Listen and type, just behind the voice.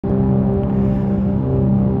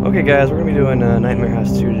Okay guys, we're going to be doing Nightmare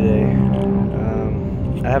House 2 today.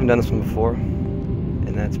 I haven't done this one before,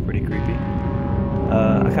 and that's pretty creepy.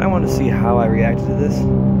 I kind of wanted to see how I reacted to this,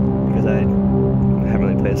 because I haven't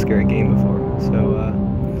really played a scary game before. So,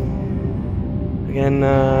 again,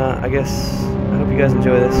 I guess, I hope you guys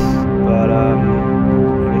enjoy this, but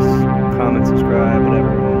I guess comment, subscribe,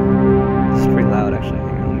 whatever. This is pretty loud actually.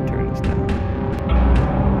 Hang on, let me turn this down.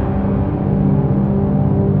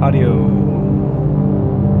 Audio.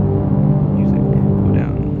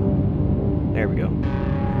 There we go.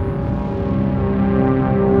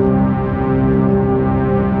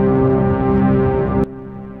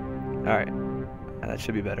 Alright. That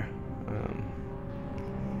should be better.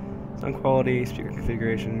 Sound quality, speaker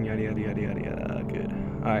configuration, yada yada yada yada yada. Good.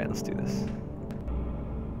 Alright, let's do this.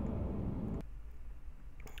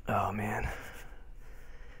 Oh man.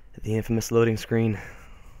 The infamous loading screen.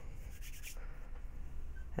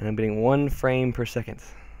 And I'm getting 1 frame per second.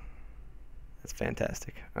 That's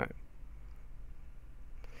fantastic. Alright.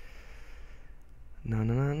 No.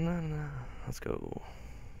 Let's go.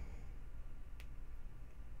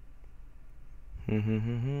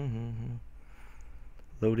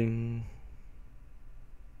 Loading.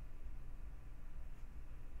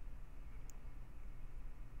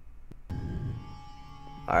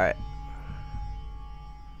 Alright.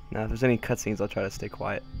 Now, if there's any cutscenes, I'll try to stay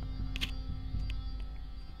quiet.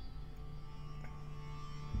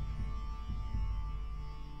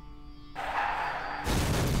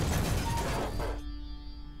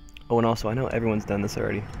 Oh, and also, I know everyone's done this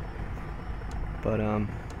already, but,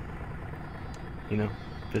 you know,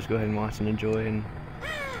 just go ahead and watch and enjoy and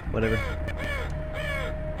whatever.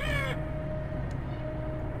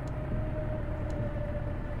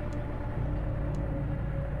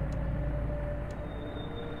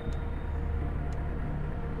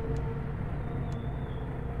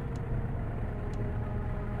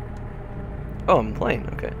 Oh, I'm playing,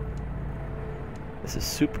 okay. This is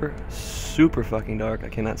super fucking dark. I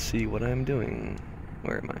cannot see what I'm doing.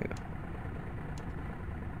 Where am I?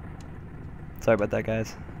 Sorry about that,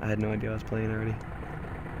 guys. I had no idea I was playing already.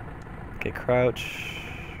 Okay, crouch.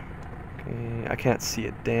 Okay, I can't see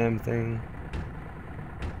a damn thing.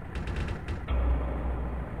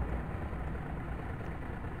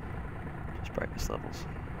 Just brightness levels.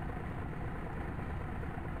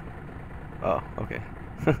 Oh, okay.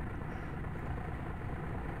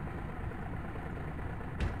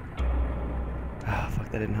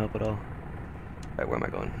 That didn't help at all. Alright, where am I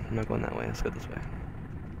going? I'm not going that way. Let's go this way.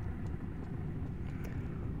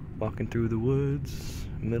 Walking through the woods,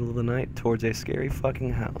 middle of the night, towards a scary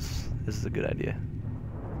fucking house. This is a good idea.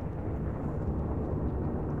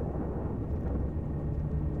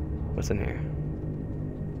 What's in here?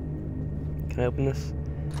 Can I open this?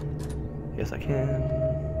 Yes, I can.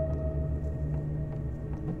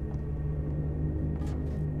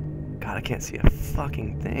 God, I can't see a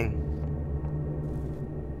fucking thing.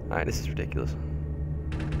 Alright, this is ridiculous.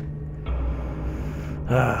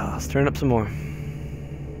 Let's turn it up some more.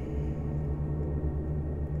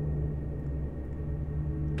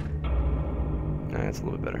 Alright, that's a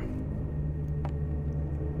little bit better.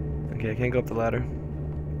 Okay, I can't go up the ladder.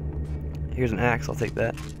 Here's an axe, I'll take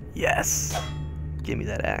that. Yes! Give me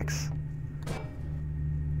that axe.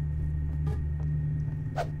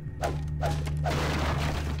 Let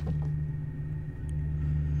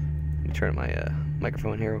me turn my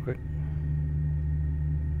microphone here real quick.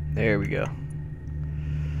 There we go.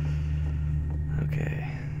 Okay.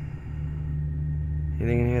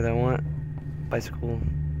 Anything in here that I want? Bicycle.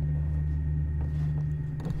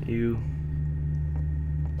 You.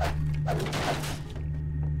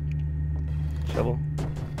 Shovel.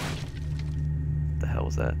 What the hell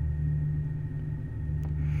was that?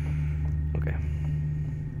 Okay.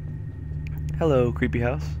 Hello, creepy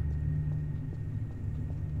house.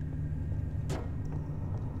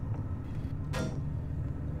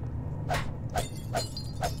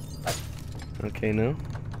 Okay, no.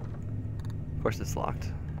 Of course it's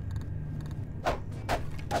locked.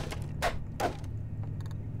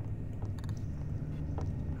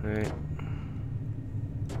 Alright.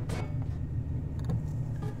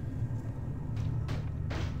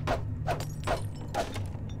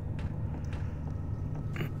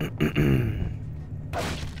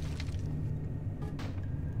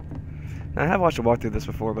 Now, I have watched a walkthrough of this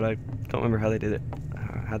before, but I don't remember how they did it.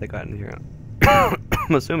 How they got in here.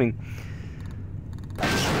 I'm assuming.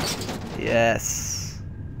 Yes.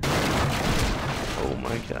 Oh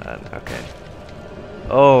my god. Okay.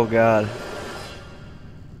 Oh god.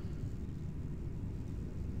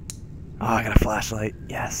 Oh, I got a flashlight.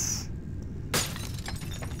 Yes.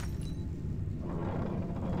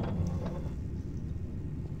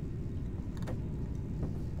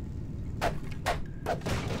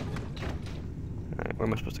 Where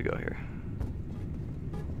am I supposed to go here?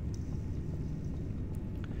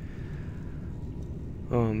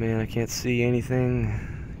 Oh man, I can't see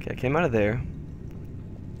anything. Okay, I came out of there.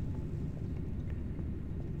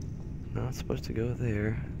 Not supposed to go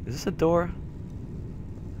there. Is this a door?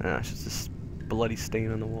 Nah, it's just this bloody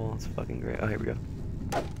stain on the wall. It's fucking great. Oh, here we go.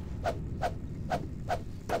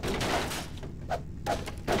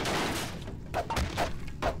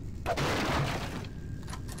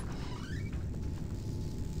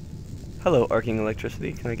 Hello, arcing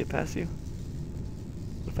electricity. Can I get past you?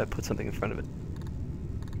 What if I put something in front of it?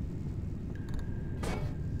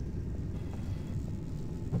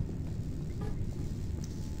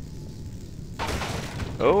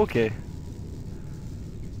 Okay.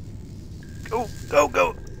 Go, go,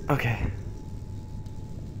 go! Okay.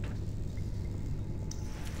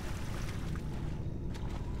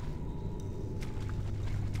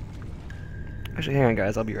 Actually, hang on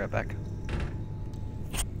guys, I'll be right back.